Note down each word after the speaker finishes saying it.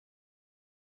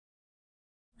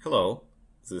Hello!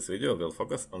 This video will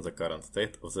focus on the current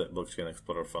state of the Blockchain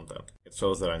Explorer frontend. It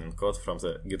shows the running code from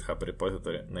the GitHub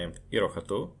repository named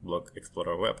Iroha2 Block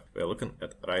Explorer Web we are looking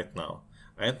at right now.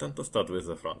 I intend to start with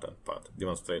the frontend part,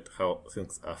 demonstrate how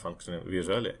things are functioning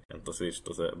visually, and to switch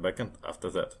to the backend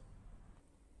after that.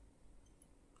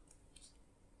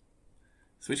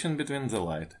 Switching between the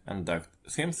light and dark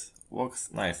themes works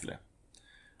nicely.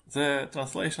 The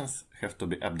translations have to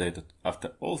be updated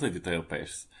after all the detail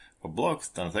pages for blocks,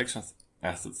 transactions,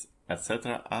 assets,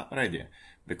 etc. are ready,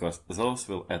 because those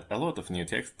will add a lot of new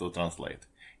text to translate.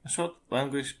 In short,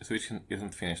 language switching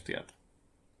isn't finished yet.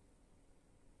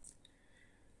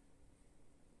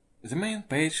 The main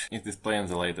page is displaying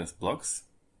the latest blocks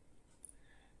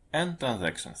and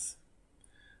transactions.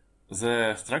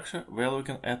 The structure we are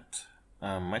looking at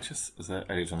matches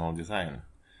the original design.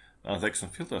 Transaction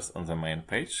filters on the main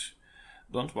page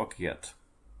don't work yet.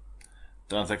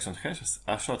 Transaction hashes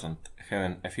are shortened.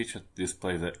 Having a feature to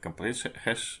display the complete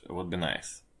hash would be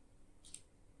nice.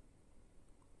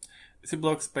 The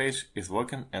blocks page is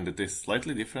working, and it is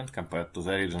slightly different compared to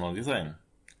the original design.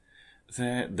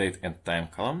 The date and time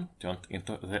column turned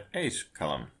into the age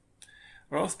column.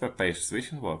 Rows per page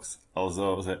switching works,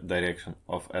 although the direction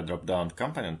of a drop-down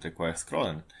component requires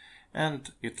scrolling,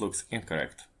 and it looks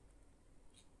incorrect.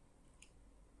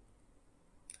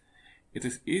 It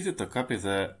is easy to copy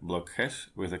the block hash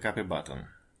with a copy button.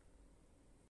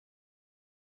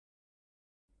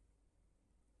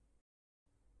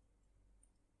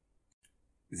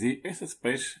 The assets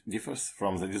page differs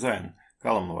from the design,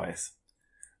 column-wise.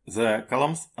 The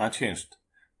columns are changed.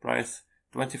 Price,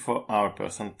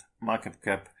 24-hour%, market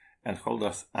cap, and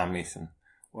holders are missing,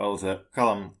 while the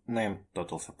column named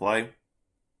total supply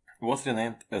was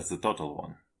renamed as the total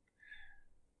one.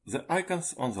 The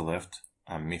icons on the left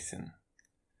are missing.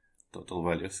 Total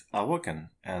values are working,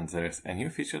 and there is a new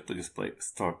feature to display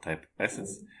store-type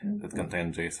assets that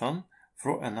contain JSON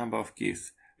through a number of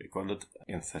keys recorded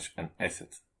in such an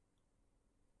asset.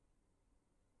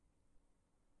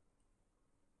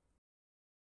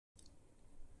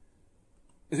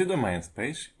 The domains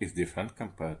page is different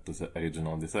compared to the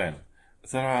original design.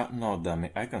 There are no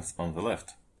dummy icons on the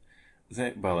left.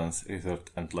 The balance,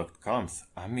 reserved, and locked columns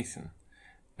are missing.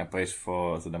 A page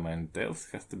for the domain details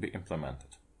has to be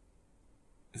implemented.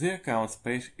 The accounts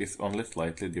page is only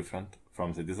slightly different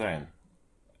from the design.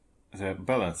 The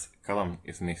balance column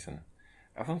is missing.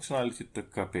 A functionality to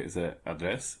copy the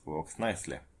address works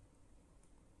nicely.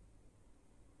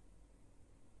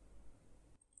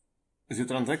 The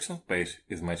transaction page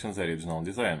is matching the original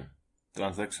design.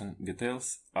 Transaction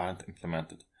details aren't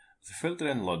implemented. The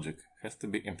filtering logic has to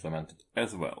be implemented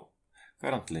as well.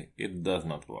 Currently, it does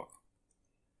not work.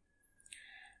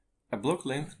 A block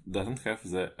link doesn't have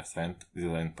the assigned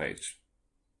design page.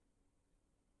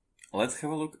 Let's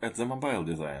have a look at the mobile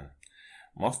design.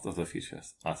 Most of the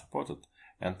features are supported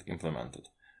and implemented.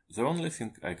 The only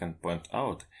thing I can point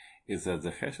out is that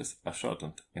the hashes are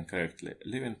shortened incorrectly,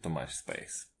 leaving too much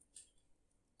space.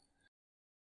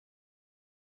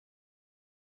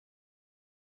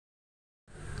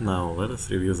 Now let us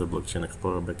review the Blockchain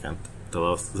Explorer backend. It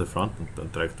allows the frontend to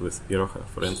interact with Iroha,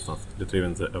 for instance,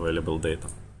 retrieving the available data.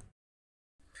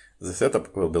 The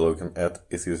setup we'll be looking at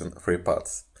is using three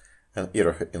parts: an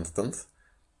Iroha instance,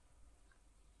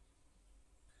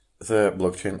 the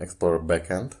Blockchain Explorer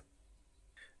backend,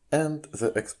 and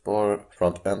the Explorer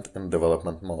frontend in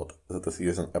development mode that is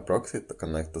using a proxy to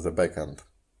connect to the backend.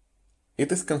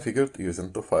 It is configured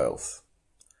using two files.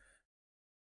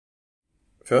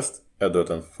 First, a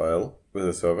 .env file with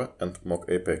a server and mock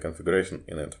API configuration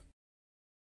in it.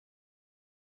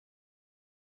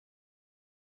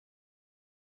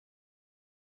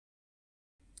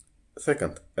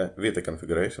 Second, a Vita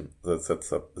configuration that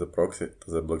sets up the proxy to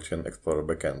the Blockchain Explorer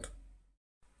backend.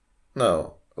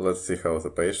 Now, let's see how the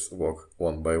pages work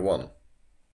one by one.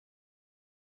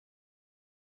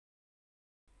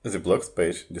 The blocks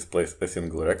page displays a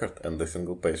single record and a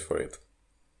single page for it.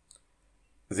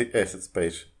 The assets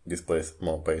page displays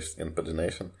more pages in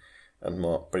pagination and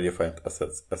more predefined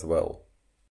assets as well.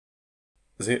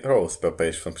 The rows per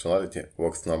page functionality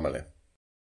works normally.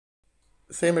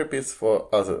 Same repeats for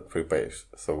other three pages,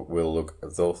 so we'll look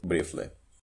at those briefly.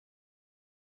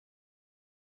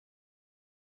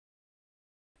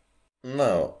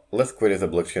 Now, let's query the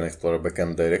Blockchain Explorer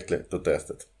backend directly to test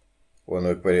it. When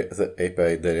we query the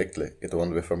API directly, it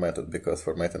won't be formatted because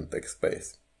formatting takes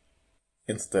space.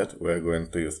 Instead, we are going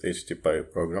to use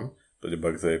HTTP program to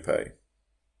debug the API.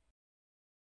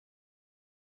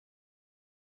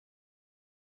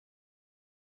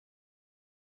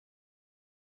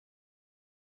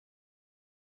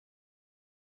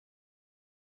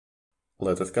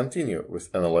 Let us continue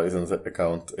with analyzing the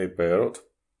account API route.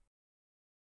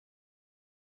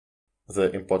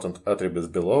 The important attributes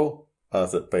below are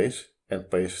the page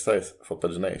and page size for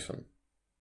pagination.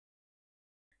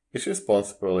 Each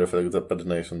response will reflect the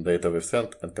pagination data we've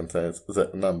sent and contains the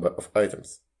number of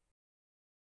items.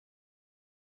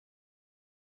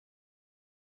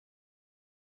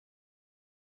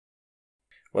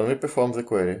 When we perform the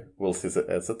query, we'll see the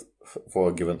asset for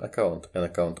a given account, an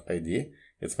account ID,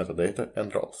 its metadata,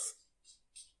 and roles.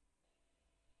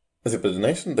 The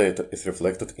pagination data is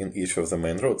reflected in each of the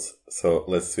main routes, so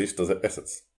let's switch to the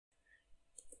assets.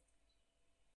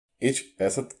 Each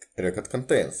asset record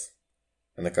contains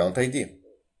an account ID,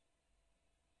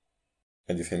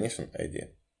 a definition ID,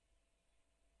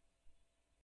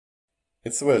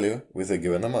 its value with a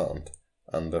given amount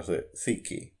under the C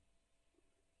key,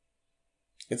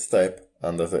 its type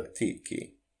under the T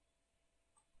key.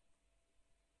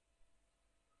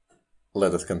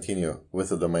 Let us continue with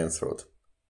the domains route.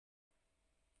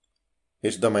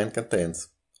 Each domain contains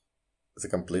the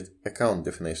complete account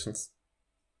definitions,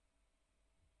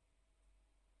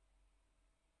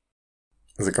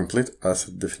 the complete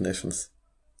asset definitions,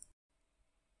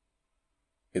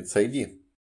 its ID,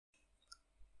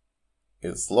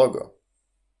 its logo,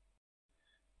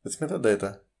 its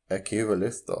metadata, a key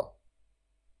value store,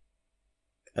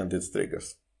 and its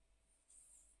triggers.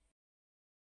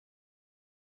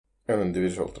 An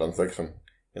individual transaction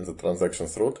in the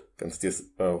transactions route consists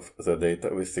of the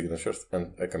data with signatures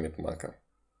and a commit marker.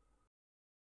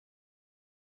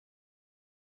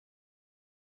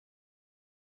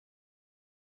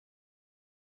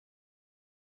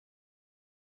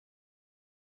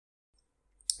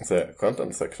 The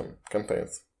content section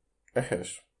contains a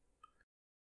hash,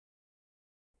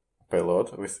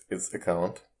 payload with its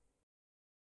account,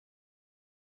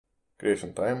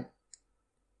 creation time,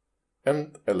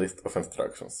 and a list of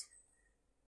instructions.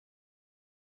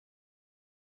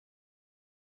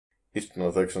 Each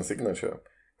transaction signature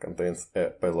contains a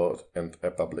payload and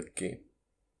a public key.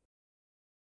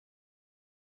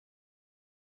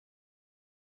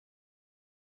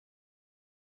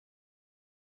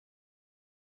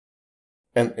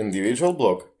 An individual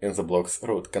block in the block's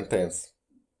root contains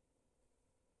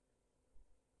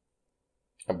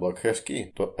a block hash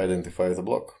key to identify the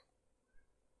block,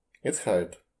 its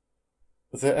height,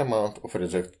 the amount of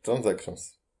rejected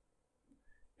transactions,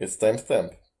 its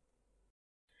timestamp,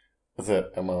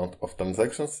 the amount of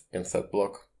transactions in that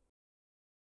block.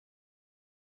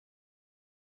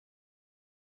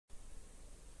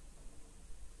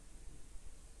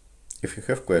 If you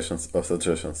have questions or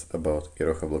suggestions about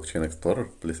Iroha Blockchain Explorer,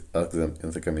 please ask them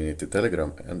in the community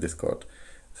Telegram and Discord.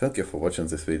 Thank you for watching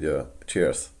this video.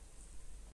 Cheers!